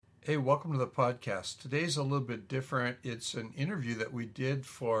Hey, welcome to the podcast. Today's a little bit different. It's an interview that we did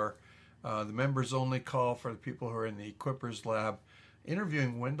for the members only call for the people who are in the Equippers Lab,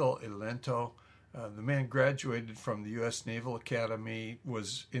 interviewing Wendell Elento. The man graduated from the U.S. Naval Academy,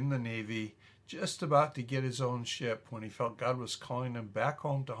 was in the Navy, just about to get his own ship when he felt God was calling him back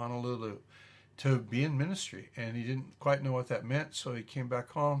home to Honolulu to be in ministry. And he didn't quite know what that meant, so he came back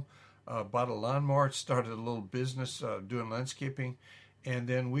home, bought a lawnmower, started a little business doing landscaping. And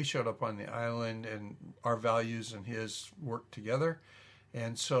then we showed up on the island, and our values and his worked together.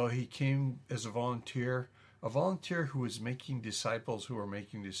 And so he came as a volunteer who was making disciples who were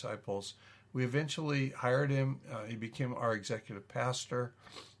making disciples. We eventually hired him. He became our executive pastor.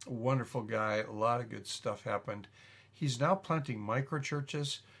 A wonderful guy. A lot of good stuff happened. He's now planting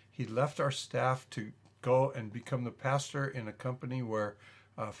microchurches. He left our staff to go and become the pastor in a company where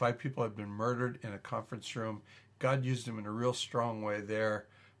 5 people had been murdered in a conference room. God used him in a real strong way there,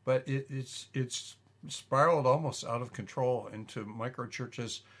 but it's spiraled almost out of control into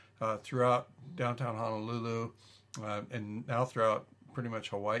microchurches throughout downtown Honolulu and now throughout pretty much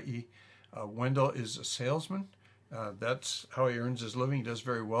Hawaii. Wendell is a salesman. That's how he earns his living. He does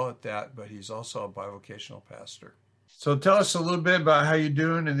very well at that, but he's also a bivocational pastor. So tell us a little bit about how you're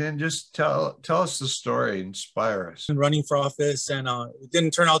doing, and then just tell us the story, inspire us. Running for office, and it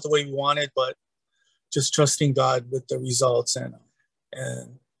didn't turn out the way we wanted, but just trusting God with the results and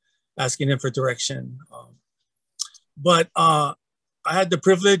asking him for direction. But I had the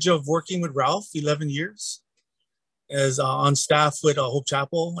privilege of working with Ralph 11 years as on staff with Hope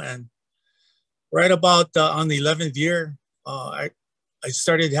Chapel. And right about on the 11th year, I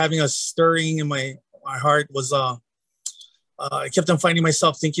started having a stirring in my heart. Was I kept on finding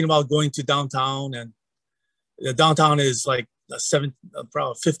myself thinking about going to downtown, and the downtown is like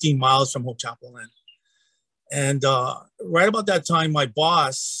probably 15 miles from Hope Chapel. And right about that time, my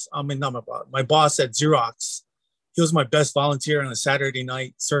boss at Xerox, he was my best volunteer on a Saturday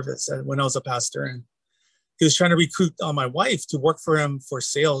night service when I was a pastor. And he was trying to recruit my wife to work for him for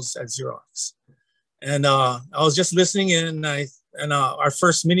sales at Xerox. And I was just listening in, and our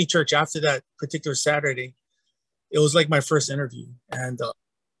first mini church after that particular Saturday, it was like my first interview. And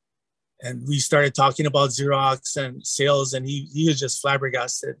we started talking about Xerox and sales, and he was just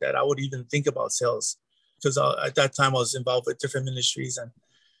flabbergasted that I would even think about sales, because at that time I was involved with different ministries.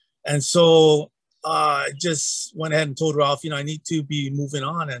 And so I just went ahead and told Ralph, I need to be moving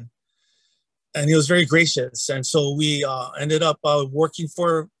on. And he was very gracious. And so we ended up working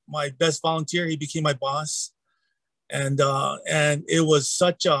for my best volunteer. He became my boss. And it was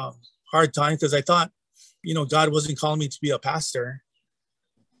such a hard time, because I thought, God wasn't calling me to be a pastor.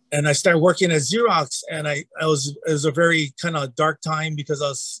 And I started working at Xerox, and it was a very kind of dark time, because I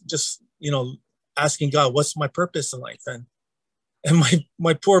was just, asking God, what's my purpose in life? And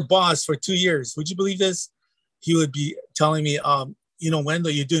my poor boss for 2 years, would you believe this? He would be telling me,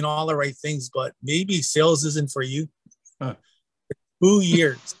 Wendell, you're doing all the right things, but maybe sales isn't for you. Huh. 2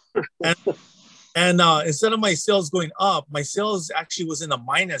 years. And instead of my sales going up, my sales actually was in a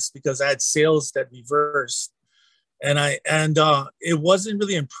minus, because I had sales that reversed. And it wasn't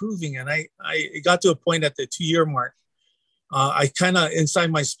really improving. And it got to a point at the 2-year mark. I kind of,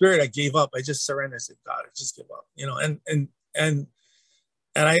 inside my spirit, I gave up. I just surrendered. I said, God, I just give up, and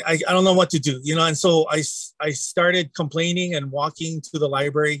I don't know what to do, And so I started complaining and walking to the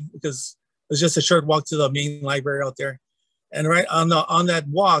library, because it was just a short walk to the main library out there. And right on that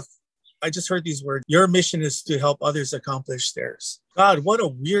walk, I just heard these words: your mission is to help others accomplish theirs. God, what a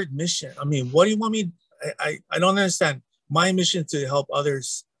weird mission. I mean, what do you want me? I don't understand. My mission to help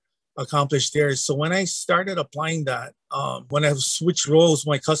others accomplish theirs. So when I started applying that, when I switched roles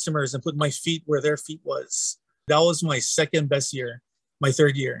with my customers and put my feet where their feet was, that was my second best year, my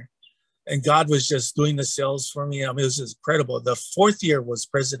 3rd year. And God was just doing the sales for me. I mean, it was just incredible. The 4th year was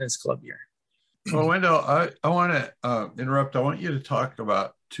President's Club year. Well, Wendell, I want to interrupt. I want you to talk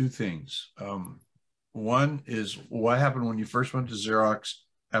about 2 things. One is what happened when you first went to Xerox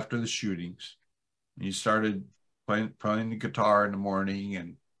after the shootings. You started playing the guitar in the morning,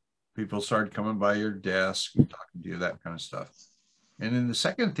 and people started coming by your desk and talking to you, that kind of stuff. And then the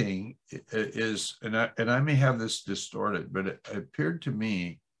second thing is, and I may have this distorted, but it appeared to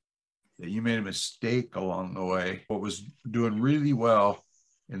me that you made a mistake along the way. What was doing really well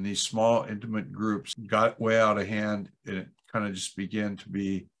in these small, intimate groups got way out of hand, and it kind of just began to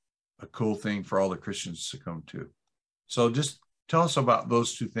be a cool thing for all the Christians to come to. So just tell us about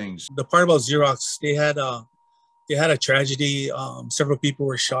those 2 things. The part about Xerox, they had a tragedy. Several people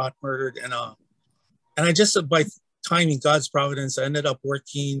were shot, murdered, and I just, by timing, God's providence, I ended up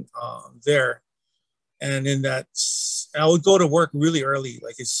working there. And in that, I would go to work really early,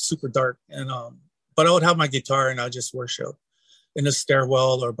 like it's super dark. And, but I would have my guitar and I'd just worship in a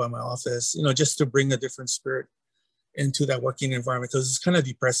stairwell or by my office, just to bring a different spirit into that working environment, because it's kind of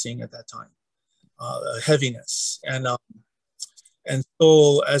depressing at that time, heaviness. And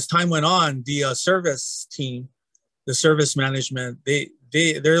so as time went on, the service team, the service management, they're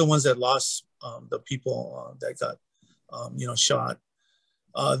the ones that lost the people that got, shot.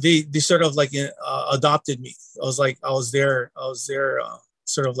 They sort of like adopted me. I was there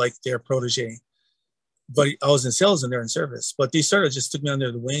sort of like their protege, but I was in sales and they're in service, but they sort of just took me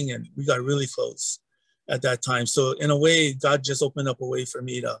under the wing and we got really close at that time. So in a way, God just opened up a way for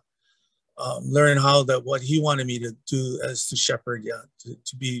me to learn what he wanted me to do as to shepherd,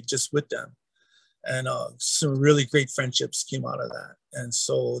 to be just with them. And some really great friendships came out of that. And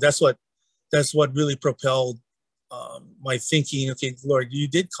so that's what really propelled my thinking. Okay, Lord, you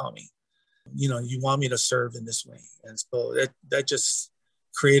did call me. You want me to serve in this way. And so that just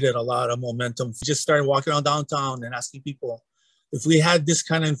created a lot of momentum. We just started walking around downtown and asking people, if we had this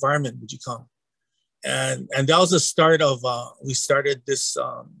kind of environment, would you come? And that was the start of, we started this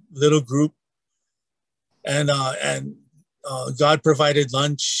little group, and God provided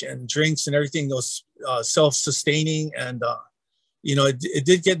lunch and drinks and everything. Those self-sustaining, and it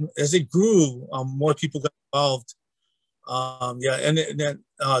did get, as it grew, more people got involved. And then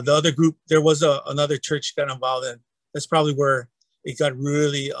the other group, there was another church got involved, and that's probably where it got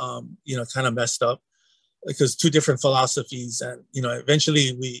really kind of messed up, because two different philosophies, and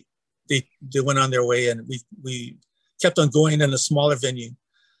eventually they went on their way, and we kept on going in a smaller venue,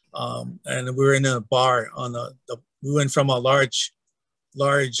 and we were in a bar we went from a large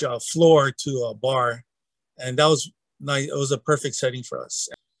floor to a bar, and that was nice. It was a perfect setting for us.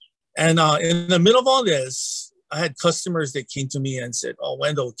 And in the middle of all this, I had customers that came to me and said, "Oh,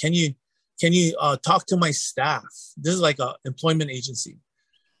 Wendell, can you talk to my staff?" This is like an employment agency,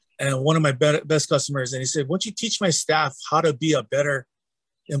 and one of my best customers, and he said, "Why don't you teach my staff how to be a better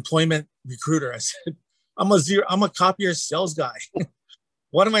employment recruiter?" I said, I'm a copier sales guy.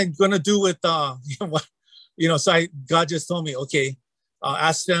 What am I going to do with, so God just told me, okay,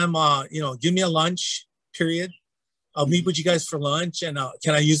 ask them, give me a lunch period. I'll meet with you guys for lunch, and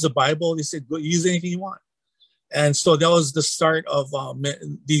can I use the Bible? They said, go use anything you want. And so that was the start of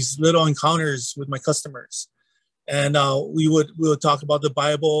these little encounters with my customers. And we would talk about the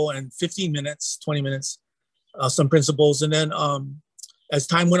Bible and 15 minutes, 20 minutes, some principles. And then as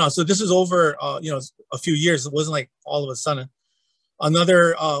time went on, so this is over, a few years. It wasn't like all of a sudden.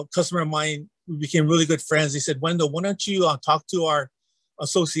 Another customer of mine, we became really good friends. He said, "Wendell, why don't you talk to our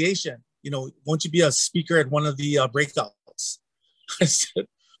association? Won't you be a speaker at one of the breakouts?" I said,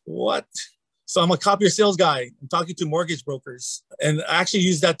 "What?" So I'm a copier sales guy. I'm talking to mortgage brokers. And I actually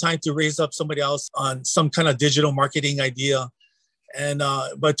used that time to raise up somebody else on some kind of digital marketing idea. And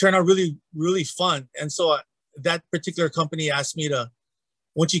but it turned out really, really fun. And so that particular company asked me to,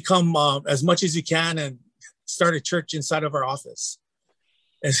 "Won't you come as much as you can and start a church inside of our office?"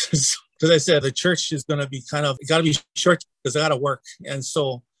 And because I said the church is going to be got to be short because I got to work.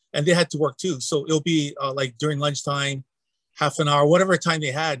 And they had to work too. So it'll be like during lunchtime, half an hour, whatever time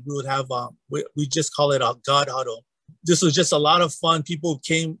they had, we would have, we just call it a God huddle. This was just a lot of fun. People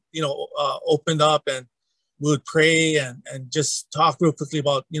came, opened up, and we would pray and just talk real quickly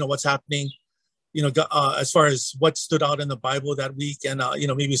about, what's happening, as far as what stood out in the Bible that week. And,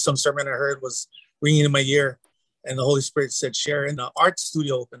 maybe some sermon I heard was ringing in my ear, and the Holy Spirit said, share. And the art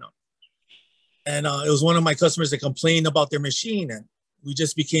studio opened up. And it was one of my customers that complained about their machine, and we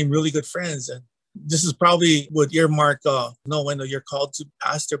just became really good friends. And this is probably would earmark, no, Wendell, you're called to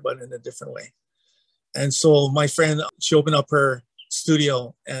pastor, but in a different way. And so my friend, she opened up her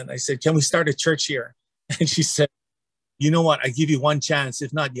studio, and I said, "Can we start a church here?" And she said, "You know what? I give you one chance.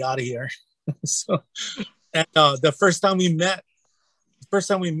 If not, you're out of here." And the first time we met,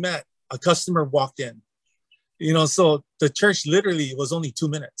 a customer walked in. So the church literally was only 2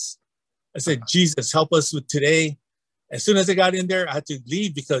 minutes. I said, "Jesus, help us with today." As soon as I got in there, I had to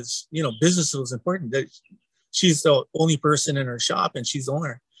leave because, business was important. She's the only person in her shop, and she's the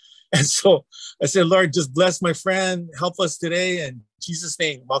owner. And so I said, "Lord, just bless my friend. Help us today." And in Jesus'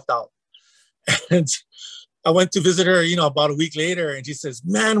 name, walked out. And I went to visit her, about a week later, and she says,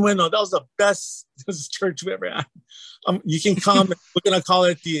 "Man, Wendell, that was the best church we ever had. You can come. We're going to call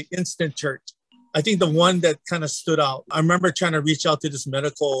it the Instant Church." I think the one that kind of stood out, I remember trying to reach out to this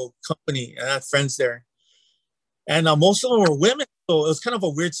medical company, and I had friends there. And most of them were women. So it was kind of a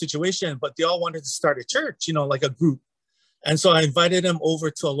weird situation, but they all wanted to start a church, like a group. And so I invited them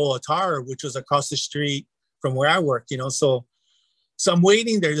over to Aloha Tower, which was across the street from where I work, So So I'm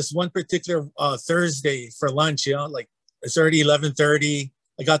waiting there this one particular Thursday for lunch, you know, like it's already 11:30.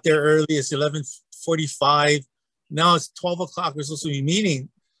 I got there early. It's 11:45. Now it's 12 o'clock. We're supposed to be meeting.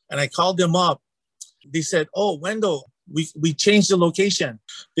 And I called them up. They said, oh, Wendell, we changed the location.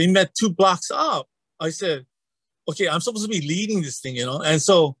 They met 2 blocks up. I said, okay, I'm supposed to be leading this thing, you know? And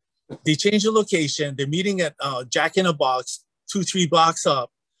so they changed the location. They're meeting at Jack in a Box, 2-3 blocks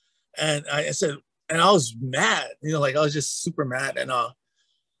up. And I said, and I was mad, you know, like I was just super mad. And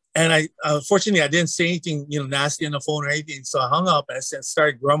I fortunately I didn't say anything, you know, nasty on the phone or anything. So I hung up and I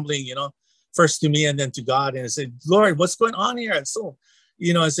started grumbling, you know, first to me and then to God. And I said, Lord, what's going on here? And so,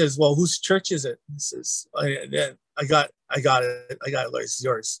 you know, I says, well, whose church is it? He says, I got it, Lord, it's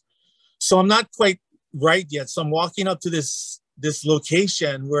yours. So I'm not quite right yet. So I'm walking up to this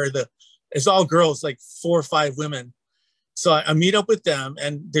location where it's all girls, like 4 or 5 women. So I meet up with them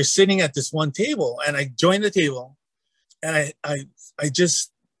and they're sitting at this one table and I join the table and I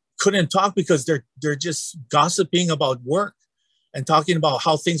just couldn't talk because they're just gossiping about work and talking about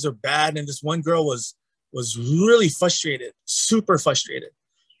how things are bad. And this one girl was really frustrated, super frustrated.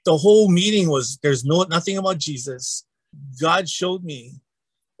 The whole meeting there's nothing about Jesus. God showed me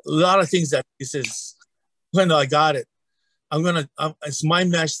a lot of things that he says, Wendell, I got it. It's my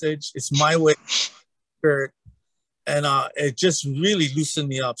message. It's my way. And it just really loosened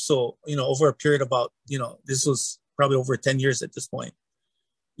me up. So, you know, over a period about, you know, this was probably over 10 years at this point,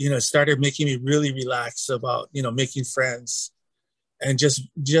 you know, it started making me really relax about, you know, making friends and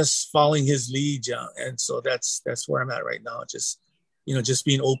just following his lead. Yeah. And so that's where I'm at right now. Just, you know, just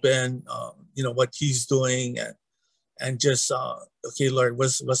being open, you know, what he's doing and just, okay, Lord,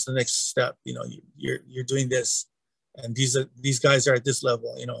 what's the next step? You know, you're doing this and these guys are at this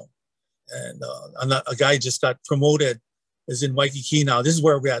level, you know. And a guy just got promoted, is in Waikiki now. This is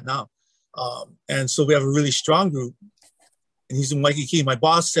where we're at now. And so we have a really strong group. And he's in Waikiki. My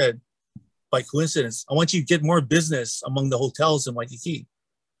boss said, by coincidence, I want you to get more business among the hotels in Waikiki.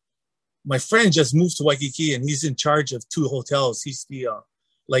 My friend just moved to Waikiki and he's in charge of 2 hotels. He's the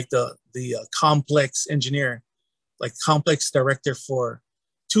complex engineer, like complex director for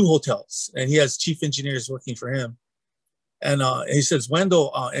 2 hotels. And he has chief engineers working for him. And he says,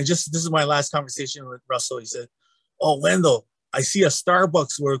 Wendell, and this is my last conversation with Russell. He said, oh, Wendell, I see a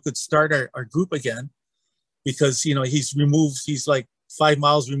Starbucks where we could start our group again because, you know, he's like 5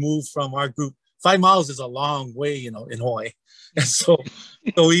 miles removed from our group. 5 miles is a long way, you know, in Hawaii. And so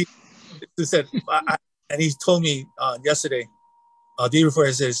he said, and he told me yesterday, day before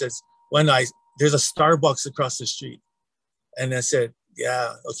he says, there's a Starbucks across the street. And I said,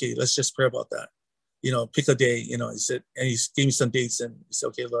 yeah, okay, let's just pray about that. You know, pick a day, you know, he said, and he gave me some dates and he said,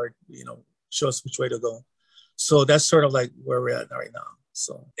 okay, Lord, you know, show us which way to go. So that's sort of like where we're at right now.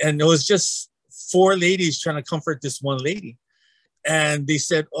 So, and it was just 4 ladies trying to comfort this one lady. And they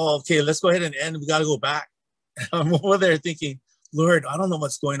said, oh, okay, let's go ahead and end. We got to go back. And I'm over there thinking, Lord, I don't know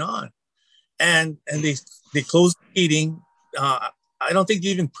what's going on. And they closed the meeting. I don't think they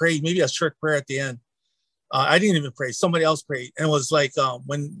even prayed, maybe a short prayer at the end. I didn't even pray. Somebody else prayed. And it was like,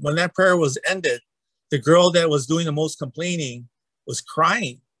 when that prayer was ended, the girl that was doing the most complaining was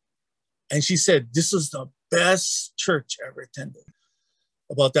crying. And she said, this is the best church I ever attended.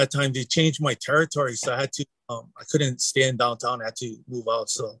 About that time, they changed my territory. So I had to, I couldn't stay in downtown. I had to move out.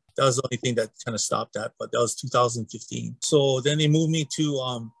 So that was the only thing that kind of stopped that. But that was 2015. So then they moved me to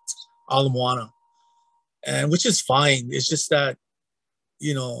Ala Moana, and which is fine. It's just that,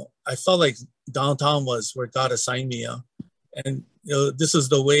 you know, I felt like downtown was where God assigned me. And, you know, this is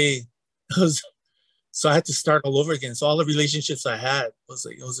the way it was. So I had to start all over again. So all the relationships I had it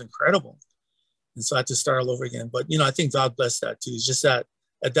was incredible. And so I had to start all over again. But, you know, I think God blessed that too. It's just that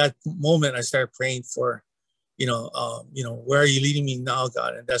at that moment I started praying for, you know, where are you leading me now,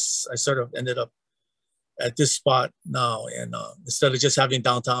 God? And I sort of ended up at this spot now. And instead of just having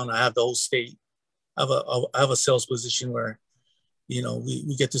downtown, I have the whole state. I have a sales position where, you know,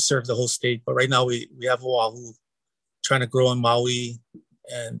 we get to serve the whole state. But right now we have Oahu trying to grow in Maui.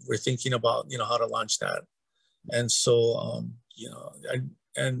 And we're thinking about, you know, how to launch that. And so, you know,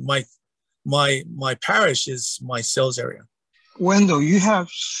 and my parish is my sales area. Wendell, you have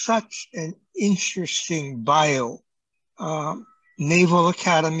such an interesting bio. Naval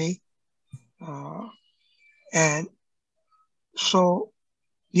Academy. And so,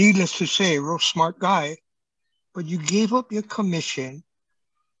 needless to say, a real smart guy, but you gave up your commission.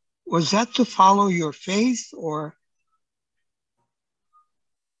 Was that to follow your faith, or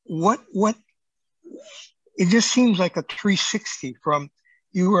what it just seems like a 360 from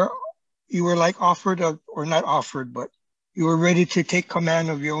you were like offered or not offered, but you were ready to take command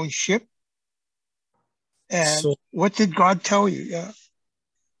of your own ship, And So what did God tell you? Yeah.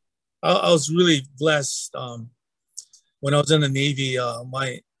 I was really blessed. When I was in the Navy,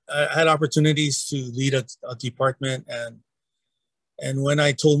 I had opportunities to lead a department, and when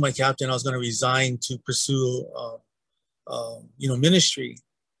I told my captain I was going to resign to pursue, ministry,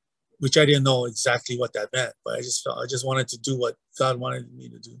 which I didn't know exactly what that meant, but I just wanted to do what God wanted me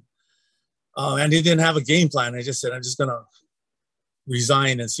to do, and he didn't have a game plan. I just said I'm just going to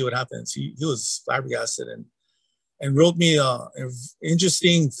resign and see what happens. He was flabbergasted and wrote me an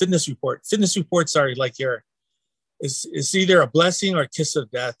interesting fitness report. Fitness reports are like it's either a blessing or a kiss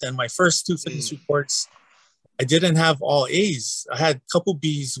of death. And my first two fitness reports, I didn't have all A's. I had a couple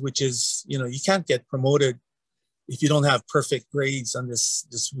B's, which is, you can't get promoted if you don't have perfect grades on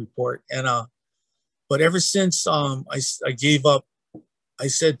this report. And but ever since I gave up, I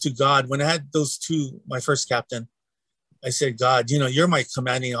said to God, when I had those two, my first captain, I said, God, you're my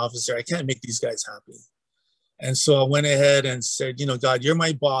commanding officer. I can't make these guys happy. And so I went ahead and said, God, you're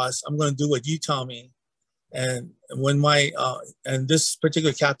my boss. I'm going to do what you tell me. And when and this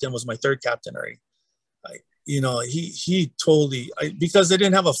particular captain was my third captain already, he totally, because I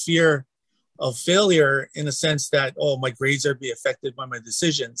didn't have a fear of failure in the sense that, my grades are be affected by my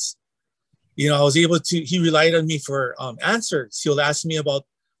decisions. I was able to, he relied on me for answers. He'll ask me about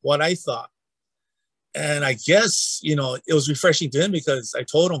what I thought. And I guess, it was refreshing to him because I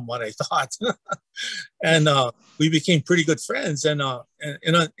told him what I thought. And we became pretty good friends, and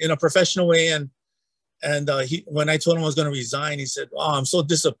in a professional way. And when I told him I was going to resign, he said, "Oh, I'm so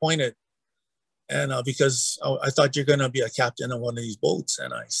disappointed." And because I thought you're going to be a captain on one of these boats.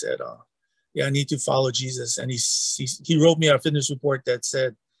 And I said, yeah, I need to follow Jesus. And he wrote me a fitness report that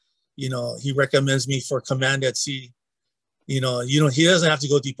said, he recommends me for command at sea. He doesn't have to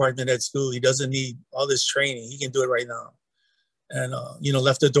go department at school. He doesn't need all this training. He can do it right now. And,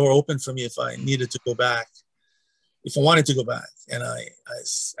 left the door open for me if I needed to go back, if I wanted to go back. And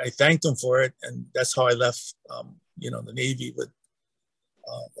I thanked him for it. And that's how I left, the Navy with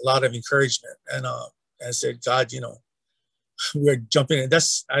a lot of encouragement. And I said, God, we're jumping in.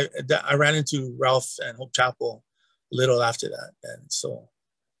 I ran into Ralph and Hope Chapel a little after that. And so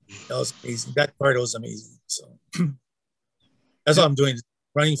that was amazing. That part was amazing. So that's what I'm doing,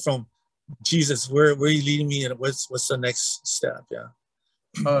 running from Jesus. Where are you leading me, and what's the next step?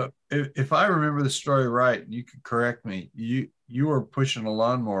 Yeah. If I remember the story right, you could correct me. You were pushing a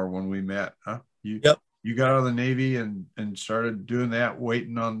lawnmower when we met, huh? Yep. You got out of the Navy and started doing that,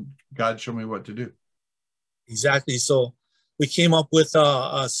 waiting on God show me what to do. Exactly. So we came up with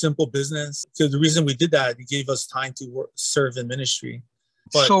a simple business. So the reason we did that, it gave us time to serve in ministry.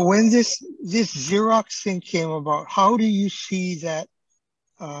 But, so when this Xerox thing came about, how do you see that?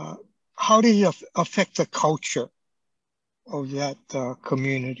 How did it affect the culture of that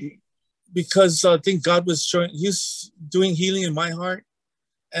community? Because I think God was he's doing healing in my heart.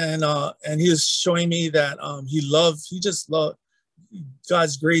 And he was showing me that he just loved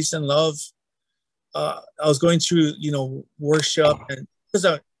God's grace and love. I was going through, worship, and because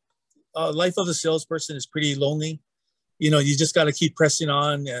life of a salesperson is pretty lonely. You just got to keep pressing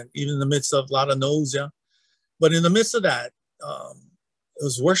on, and even in the midst of a lot of no's, yeah. But in the midst of that, it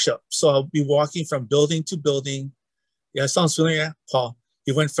was worship. So I'll be walking from building to building. Yeah, it sounds familiar, Paul.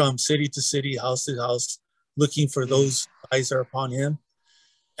 He went from city to city, house to house, looking for those eyes are upon him.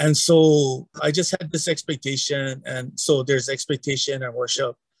 And so I just had this expectation. And so there's expectation and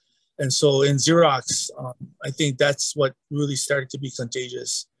worship. And so in Xerox, I think that's what really started to be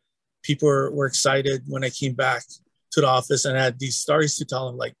contagious. People were excited when I came back to the office and I had these stories to tell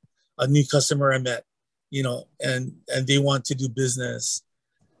them, like a new customer I met, and they want to do business.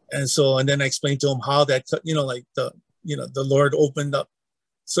 And so, and then I explained to them how that, the Lord opened up.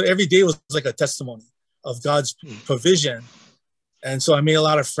 So every day was like a testimony of God's provision. And so I made a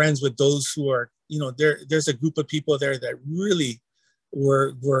lot of friends with those who are, there's a group of people there that really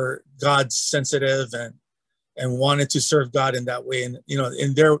were God sensitive and wanted to serve God in that way. And,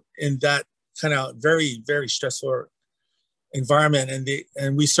 in that kind of very, very stressful environment.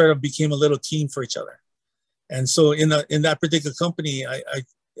 And we sort of became a little team for each other. And so in that particular company, I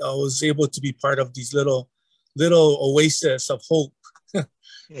was able to be part of these little oasis of hope.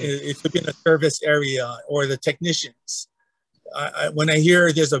 It could be in the service area or the technicians. When I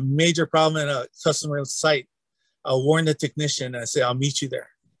hear there's a major problem at a customer site, I'll warn the technician and I say, I'll meet you there.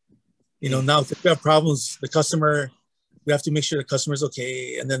 Now if we have problems, we have to make sure the customer's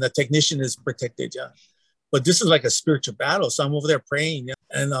okay. And then the technician is protected. Yeah. But this is like a spiritual battle. So I'm over there praying,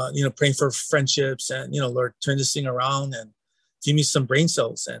 and, praying for friendships and, Lord, turn this thing around and give me some brain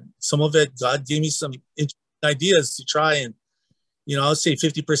cells. And some of it, God gave me some ideas to try and, I'll say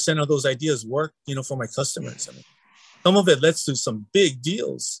 50% of those ideas work, for my customers. I mean, some of it leads to some big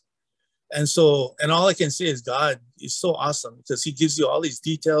deals. And so, and all I can say is God is so awesome because he gives you all these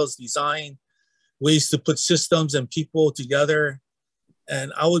details, design, ways to put systems and people together.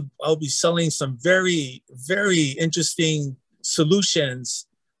 And I'll be selling some very, very interesting solutions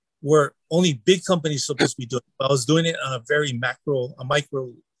where only big companies are supposed to be doing. I was doing it on a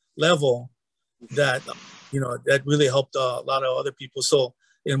micro level that, that really helped a lot of other people. So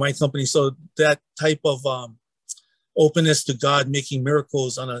in my company, so that type of openness to God making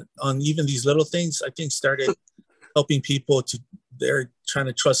miracles on even these little things, I think started helping people they're trying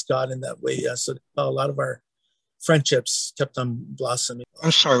to trust God in that way. Yeah. So a lot of our friendships kept on blossoming.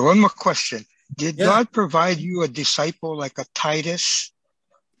 I'm sorry, one more question. Did Yeah. God provide you a disciple like a Titus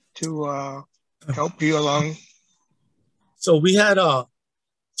to help you along? So we had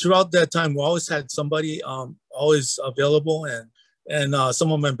throughout that time, we always had somebody always available, and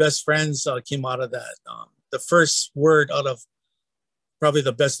some of my best friends came out of that. The first word out of probably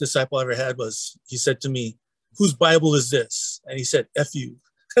the best disciple I ever had was, he said to me, "Whose Bible is this?" And he said, "F you,"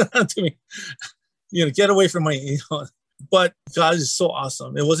 to me, get away from my, But God is so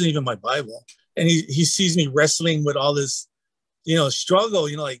awesome. It wasn't even my Bible. And he sees me wrestling with all this, struggle,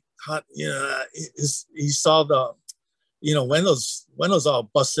 like, he saw the, Wendell's all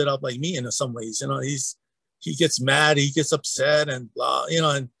busted up like me in some ways, he gets mad, he gets upset and blah,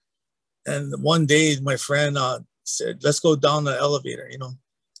 and one day my friend said, "Let's go down the elevator,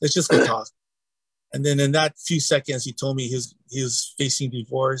 let's just go talk." And then in that few seconds, he told me he was facing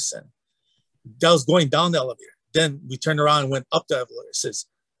divorce, and that was going down the elevator. Then we turned around and went up the elevator.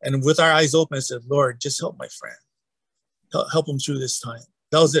 And with our eyes open, I said, "Lord, just help my friend. Help him through this time."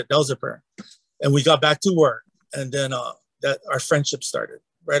 That was it. That was a prayer. And we got back to work. And then that our friendship started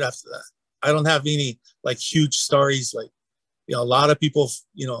right after that. I don't have any like huge stories, like, a lot of people,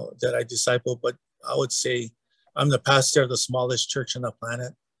 that I disciple, but I would say I'm the pastor of the smallest church on the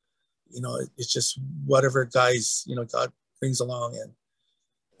planet. It's just whatever guys, God brings along.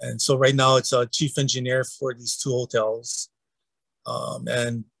 And so right now it's a chief engineer for these 2 hotels.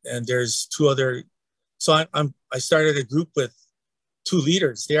 And there's 2 other. So I started a group with 2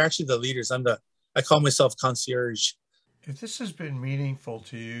 leaders. They're actually the leaders. I call myself concierge. If this has been meaningful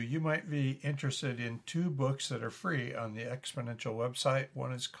to you, you might be interested in 2 books that are free on the Exponential website.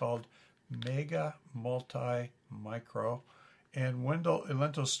 One is called Mega Multi Micro, and Wendell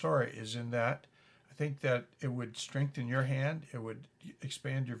Elento's story is in that. I think that it would strengthen your hand. It would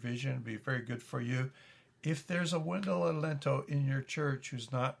expand your vision, be very good for you. If there's a Wendell Elento in your church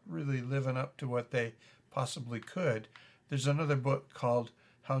who's not really living up to what they possibly could, there's another book called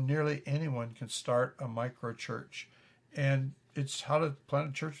How Nearly Anyone Can Start a Microchurch. And it's how to plant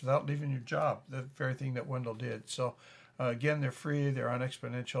a church without leaving your job, the very thing that Wendell did. So again, they're free. They're on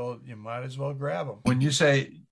Exponential. You might as well grab them. When you say